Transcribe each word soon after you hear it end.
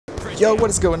Yo,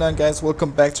 what is going on, guys? Welcome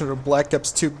back to the Black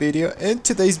Ops 2 video. In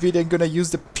today's video I'm gonna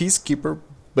use the Peacekeeper,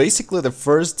 basically the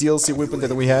first DLC weapon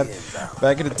that we had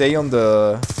back in the day on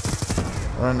the...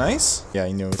 Alright, nice? Yeah,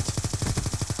 I knew it.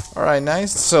 Alright,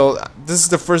 nice. So this is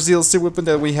the first DLC weapon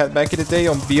that we had back in the day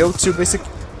on BO2 basic...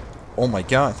 Oh my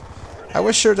god. I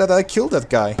was sure that I killed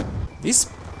that guy. This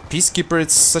Peacekeeper,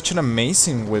 it's such an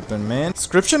amazing weapon, man.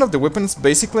 Description of the weapon is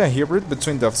basically a hybrid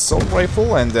between the assault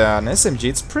rifle and an SMG.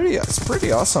 It's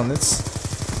pretty awesome.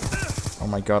 It's... Oh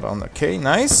my god, okay,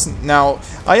 nice. Now,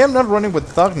 I am not running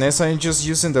with Darkness, I am just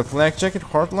using the Flak Jacket,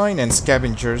 Hardline, and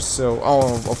Scavengers, so...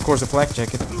 Oh, of course, the Flak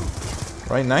Jacket.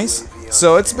 Right, nice.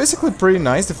 So, it's basically pretty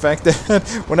nice, the fact that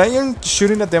when I am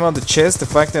shooting at them on the chest, the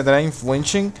fact that I am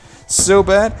flinching so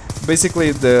bad,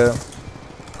 basically the...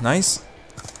 Nice.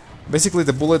 Basically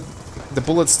the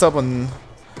bullet stop on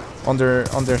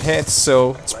their heads,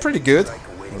 so it's pretty good.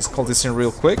 Let's call this in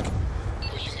real quick.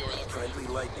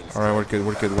 Alright,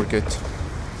 we're good.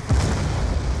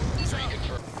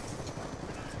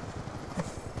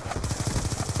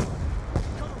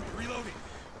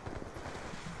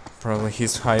 Probably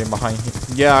he's hiding behind him.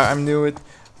 Yeah, I knew it.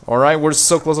 Alright, we're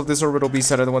so close of this orbital beast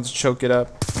that I don't want to choke it up.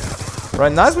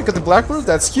 Right, nice, we got the black root,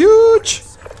 that's huge!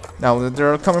 Now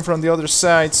they're coming from the other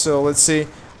side, so let's see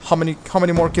how many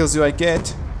more kills do I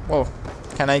get? Well,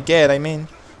 can I get, I mean.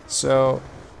 So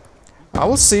I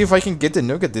will see if I can get the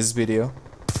nuke at this video.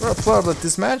 We're applaud at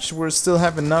this match, we still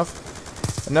have enough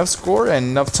score and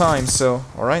enough time, so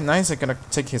alright, nice, I'm gonna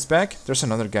take his back. There's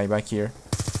another guy back here.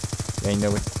 Yeah, I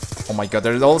know it. Oh my god,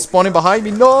 they're all spawning behind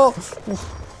me, no! Oof.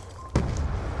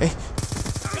 Hey.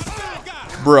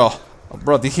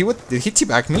 Bro, did he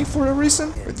teabag me for a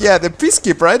reason? But yeah, the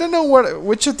Peacekeeper, I don't know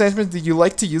which attachment did you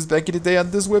like to use back in the day on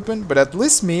this weapon, but at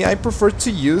least me, I prefer to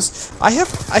use... I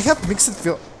have mixed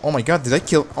feel... Oh my god, did I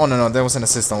kill... Oh no, that was an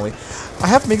assist only. I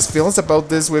have mixed feelings about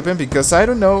this weapon because I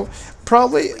don't know,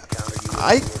 probably...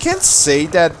 I can't say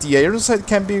that the iron sight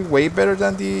can be way better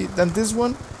than this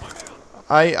one.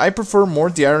 I prefer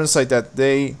more the iron sight that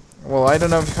they... Well, I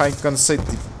don't know if I can say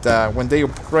that when they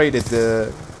upgraded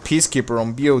the Peacekeeper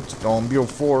on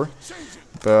BO4,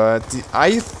 but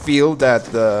I feel that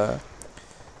the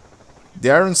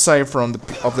iron sight of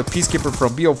the Peacekeeper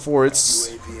from BO4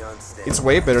 it's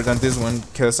way better than this one,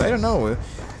 because I don't know,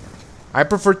 I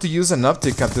prefer to use an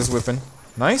optic at this weapon.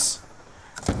 Nice.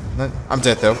 I'm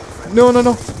dead though. No.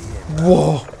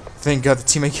 Whoa! Thank God the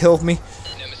teammate killed me.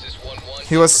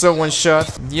 He was so one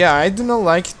shot. Yeah, I do not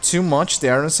like too much the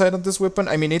iron sight on this weapon.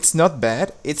 I mean, it's not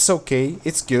bad, it's okay,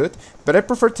 it's good, but I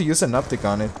prefer to use an optic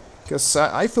on it because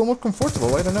I feel more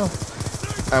comfortable. I don't know.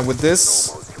 And with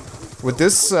this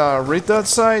red dot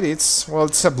sight, it's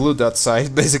a blue dot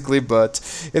sight basically, but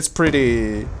it's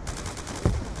pretty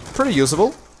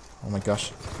usable. Oh my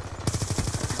gosh.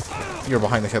 You're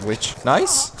behind the head witch.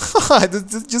 Nice.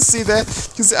 Did you see that?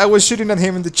 Because I was shooting at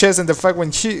him in the chest, and the fact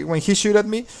when he shoot at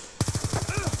me,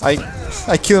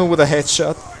 I kill him with a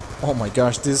headshot. Oh my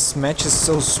gosh, this match is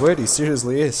so sweaty.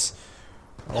 Seriously is.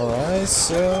 Alright,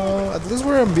 so at least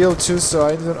we're in BO2, so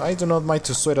I do not mind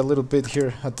to sweat a little bit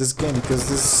here at this game because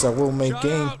this is a well-made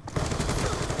game.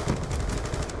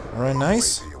 Alright,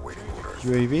 nice.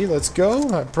 UAV, let's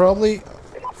go. Probably.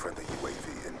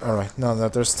 Alright, no,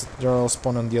 they're all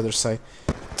spawned on the other side.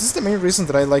 This is the main reason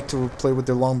that I like to play with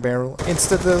the long barrel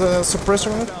instead of the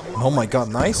suppressor mode. Oh my god,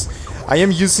 nice. I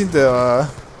am using the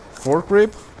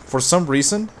foregrip for some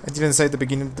reason. I didn't say at the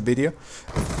beginning of the video.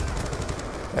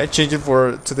 I changed it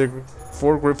to the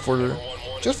foregrip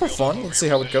just for fun. Let's see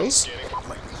how it goes.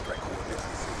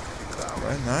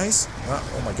 Alright, nice.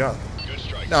 Oh my god.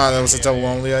 No, that was a double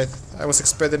only. I was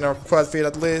expecting our quad feed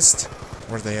at least.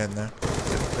 Where are they at now?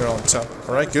 They're on top.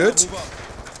 Alright, good.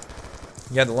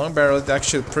 Yeah, the long barrel is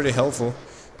actually pretty helpful.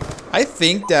 I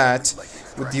think that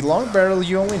with the long barrel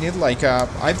you only need like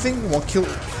I think 1 kill.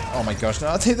 Oh my gosh, no,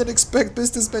 I didn't expect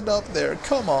businessmen up there.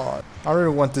 Come on. I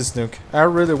really want this nuke.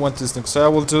 So I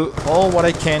will do all what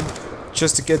I can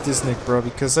just to get this nuke, bro,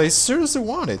 because I seriously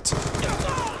want it.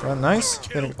 Right, nice.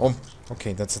 Oh,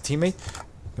 okay, that's a teammate.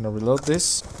 I'm gonna reload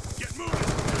this.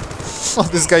 Oh,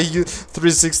 this guy used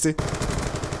 360.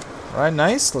 Right,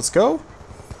 nice. Let's go.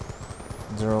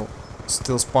 They're all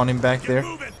still spawning back there.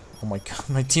 Oh my god,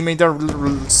 my teammates are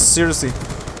seriously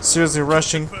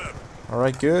rushing.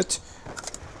 Alright, good.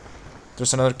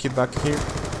 There's another kid back here.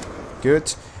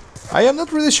 Good. I am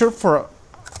not really sure for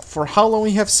how long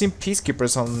we have seen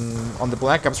Peacekeepers on the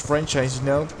Black Ops franchise, you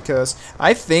know, because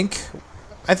I think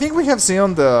we have seen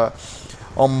on the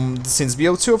since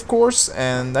BO2 of course,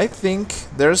 and I think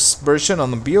there's version on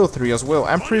the BO3 as well.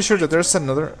 I'm pretty sure that there's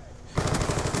another.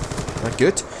 Right,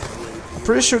 good.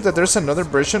 pretty sure that there's another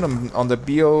version on the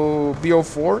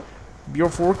BO4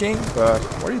 game, but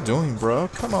what are you doing, bro?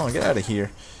 Come on, get out of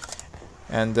here.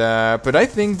 And but I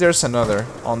think there's another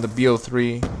on the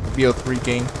BO3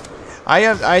 game.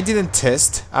 I didn't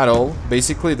test at all,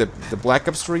 basically the Black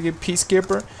Ops 3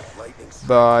 Peacekeeper,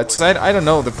 but I don't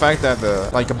know, the fact that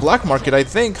like a black market, I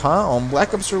think, huh, on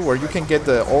Black Ops 3 where you can get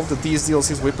all the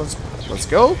DLC's weapons. Let's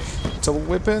go, double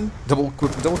weapon, double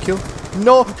kill.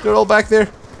 No, they're all back there.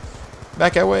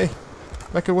 Back away,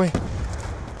 back away.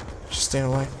 Just staying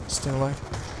alive, staying alive.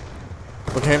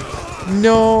 Okay.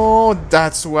 No,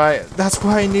 that's why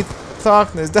I need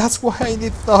Thoughtness. That's why I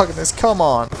need Thoughtness. Come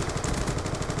on.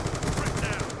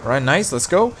 Alright, nice. Let's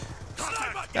go.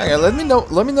 Okay, let me know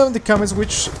in the comments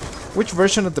which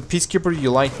version of the Peacekeeper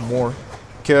you like more,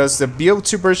 because the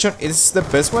BO2 version is the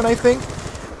best one, I think.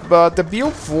 But the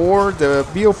BO4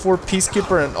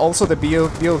 Peacekeeper, and also the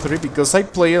BO3, because I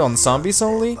play it on zombies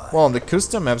only. Well, on the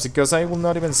custom maps, because I will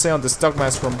not even say on the stock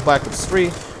maps from Black Ops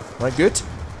 3. Right, good.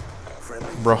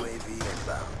 Bro.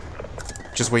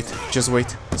 Just wait.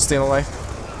 Staying alive.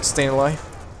 Staying alive.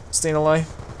 Staying alive.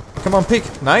 Come on,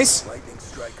 pick. Nice.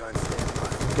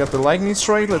 Got the lightning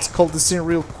strike. Let's call this in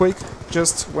real quick.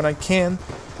 Just when I can.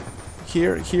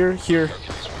 Here.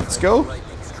 Let's go.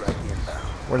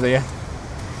 Where are they at?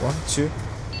 1, 2.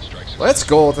 Let's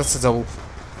go. That's a double.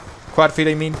 Quad feed,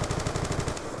 I mean.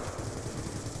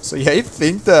 So yeah, I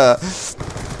think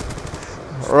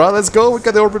alright, let's go. We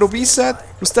got the orbital B set.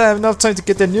 We still have enough time to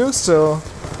get the nuke, so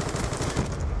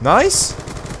nice.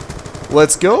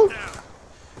 Let's go.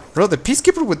 Bro, the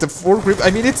Peacekeeper with the foregrip.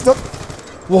 I mean, it's not.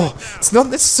 Whoa, it's not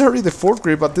necessarily the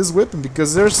foregrip at this weapon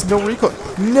because there's no recoil.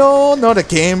 No, not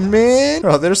again, man.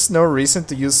 Bro, there's no reason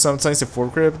to use sometimes the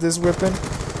foregrip this weapon.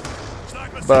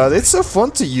 But it's so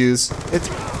fun to use.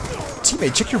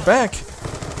 Teammate, check your back.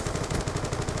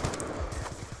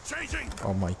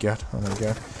 Oh my god, oh my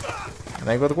god. And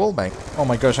I got the wall bank. Oh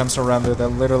my gosh, I'm surrounded.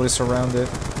 I'm literally surrounded.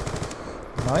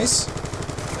 Nice.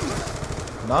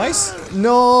 Nice.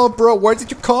 No, bro, where did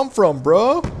you come from,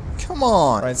 bro? Come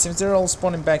on. Right, since they're all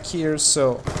spawning back here,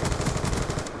 so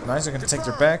nice. I'm gonna take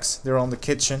their backs. They're on the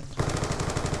kitchen.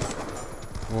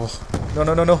 Whoa.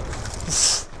 No.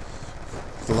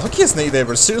 The luckiest nade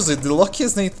ever. Seriously, the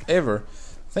luckiest nade ever.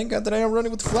 Thank God that I am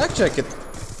running with the flak jacket.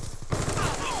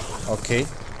 Okay.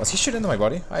 Was he shooting into my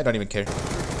body? I don't even care.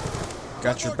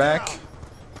 Got your back.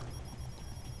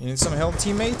 You need some help,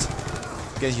 teammate?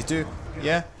 Guess you do.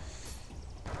 Yeah.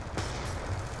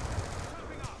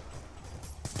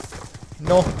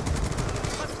 No.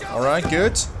 Alright,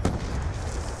 good.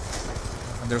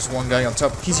 And there's one guy on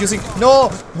top. He's using. No!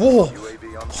 Whoa!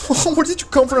 Where did you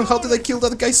come from? How did I kill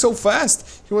that guy so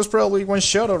fast? He was probably one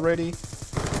shot already.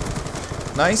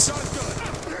 Nice.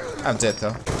 I'm dead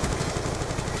though.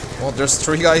 Oh, there's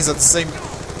 3 guys at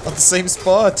the same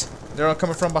spot. They're all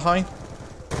coming from behind.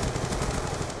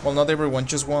 Well, not everyone,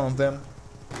 just one of them.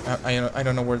 I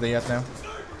don't know where they at now.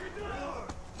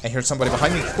 I hear somebody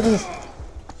behind me. Ooh.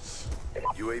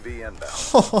 UAV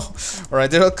inbound. All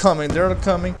right, they're all coming. They're all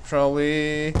coming.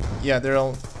 Probably, yeah. They're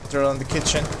all in the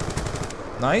kitchen.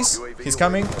 Nice. He's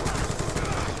coming.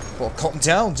 Well, calm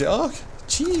down, dog.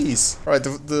 Jeez. All right,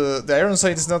 the iron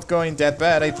sight is not going that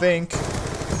bad. I think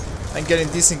I'm getting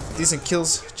decent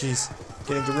kills. Jeez,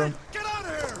 get in the room.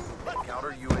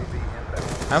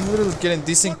 I'm literally getting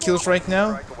decent kills right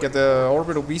now. Get the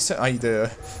orbital visa.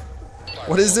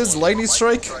 What is this? Lightning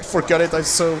strike? Forgot it. I'm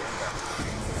so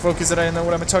focused that I don't know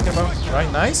what I'm talking about. Right,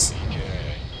 nice.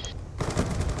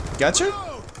 Gotcha.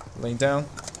 Laying down.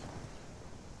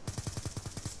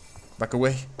 Back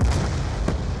away.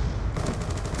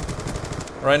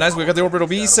 Alright, nice. We got the orbital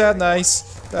visa. Nice.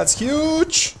 That's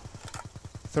huge.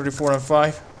 34 and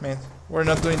 5. Man, we're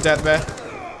not doing that bad.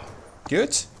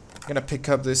 Good. I'm gonna pick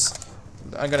up this.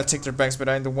 I'm gonna take their backs, but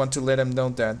I don't want to let them know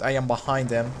that I am behind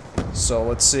them. So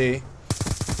let's see.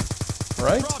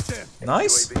 Alright.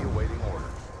 Nice.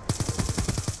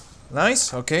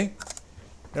 Nice. Okay.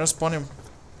 They're spawning.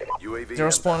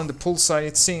 They're spawning the pool side,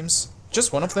 it seems.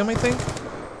 Just one of them, I think.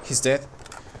 He's dead.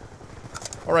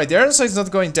 Alright, the iron side's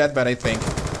not going that bad, I think.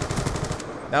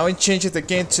 Now I change it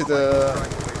again to the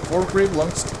foregrip,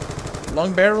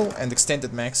 long barrel, and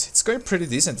extended max. It's going pretty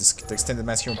decent, the extended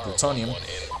max here in Plutonium.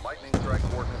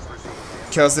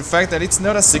 Because the fact that it's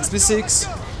not a 6v6.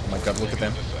 Oh my god, look at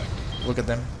them. Look at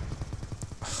them.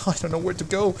 I don't know where to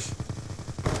go.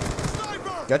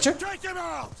 Gotcha?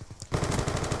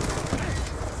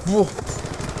 Whoa.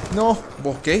 No.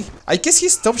 Okay. I guess he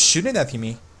stopped shooting at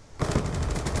me.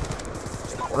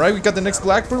 Alright, we got the next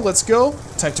Blackbird. Let's go.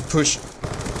 Time to push.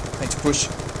 Time to push.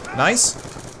 Nice.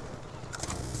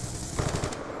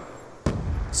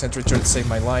 Sentry turret saved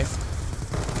my life.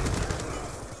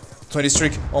 20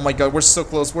 streak. Oh my god, we're so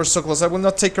close. We're so close. I will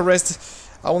not take a rest.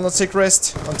 I will not take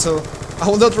rest until... I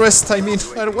will not rest, I mean.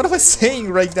 What am I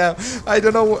saying right now? I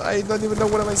don't know. I don't even know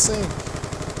what am I saying.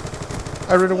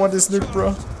 I really want this nuke,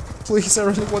 bro. Please, I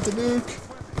really want the nuke.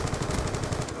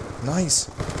 Nice.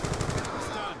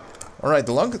 Alright,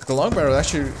 the long barrel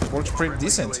actually works pretty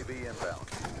decent.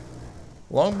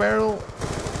 Long barrel,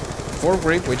 4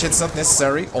 grip, which it's not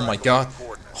necessary. Oh my god.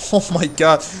 Oh my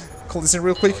god. Call this in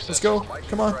real quick. Let's go.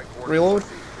 Come on. Reload.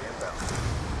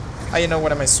 I know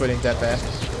what am I sweating that bad.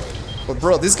 But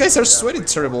bro, these guys are sweating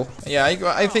terrible. Yeah,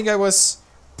 I think I was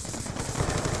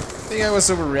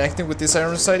overreacting with this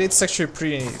iron sight. It's actually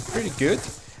pretty good.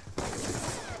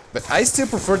 But I still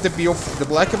prefer the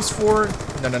Black Ops 4.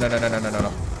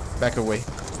 No. Back away.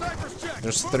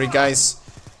 There's 3 guys.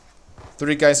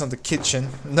 3 guys on the kitchen.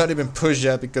 Not even push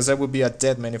that because I would be a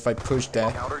dead man if I push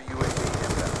that.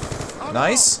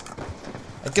 Nice.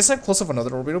 I guess I'm close of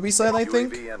another orbital beside, I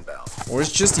think. Or it's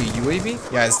just the UAV?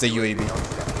 Yeah, it's the UAV.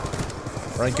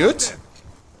 Alright, good.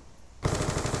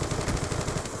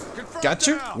 Got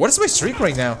you. What is my streak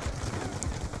right now?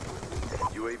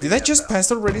 Did I just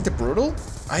pass already the brutal?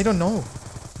 I don't know.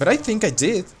 But I think I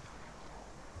did.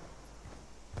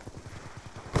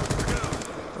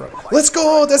 Right. Let's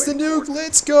go! That's the nuke!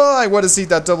 Let's go! I want to see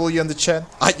that W on the chat.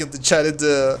 In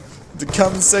the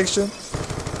comment section.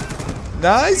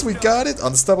 Nice, we got it.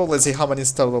 Unstoppable. Let's see how many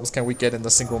unstoppables can we get in a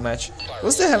single match. We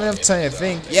still have enough time, I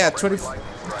think. Yeah,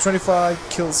 25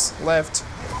 kills left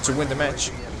to win the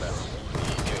match.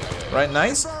 Right,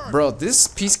 nice. Bro, this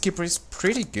Peacekeeper is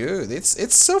pretty good.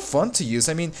 It's so fun to use.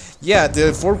 I mean, yeah,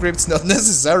 the 4 grip's not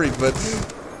necessary, but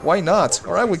why not?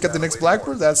 Alright, we got the next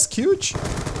Blackbird. That's huge.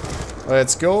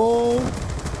 Let's go.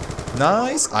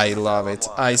 Nice. I love it.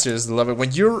 I seriously love it.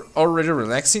 When you're already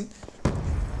relaxing,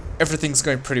 everything's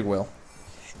going pretty well.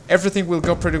 Everything will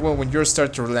go pretty well when you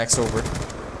start to relax over.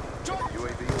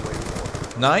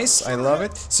 Nice, I love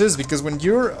it. Seriously, because when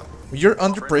you're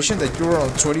under pressure that you're on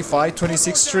 25,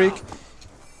 26 streak,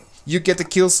 you get the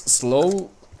kills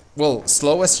slow, well,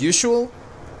 slow as usual,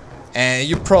 and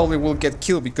you probably will get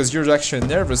killed because you're actually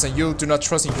nervous and you do not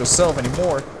trust in yourself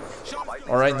anymore.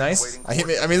 Alright, nice. I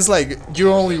mean, it's like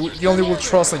you only will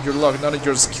trust in your luck, not in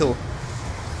your skill.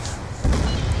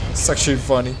 It's actually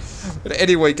funny. But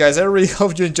anyway, guys, I really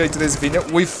hope you enjoyed today's video.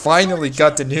 We finally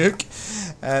got the nuke,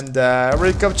 and I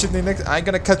really catch you in the next. I'm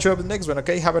gonna catch you up in the next one.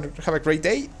 Okay, have a great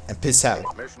day and peace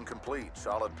out. Mission complete.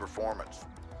 Solid performance.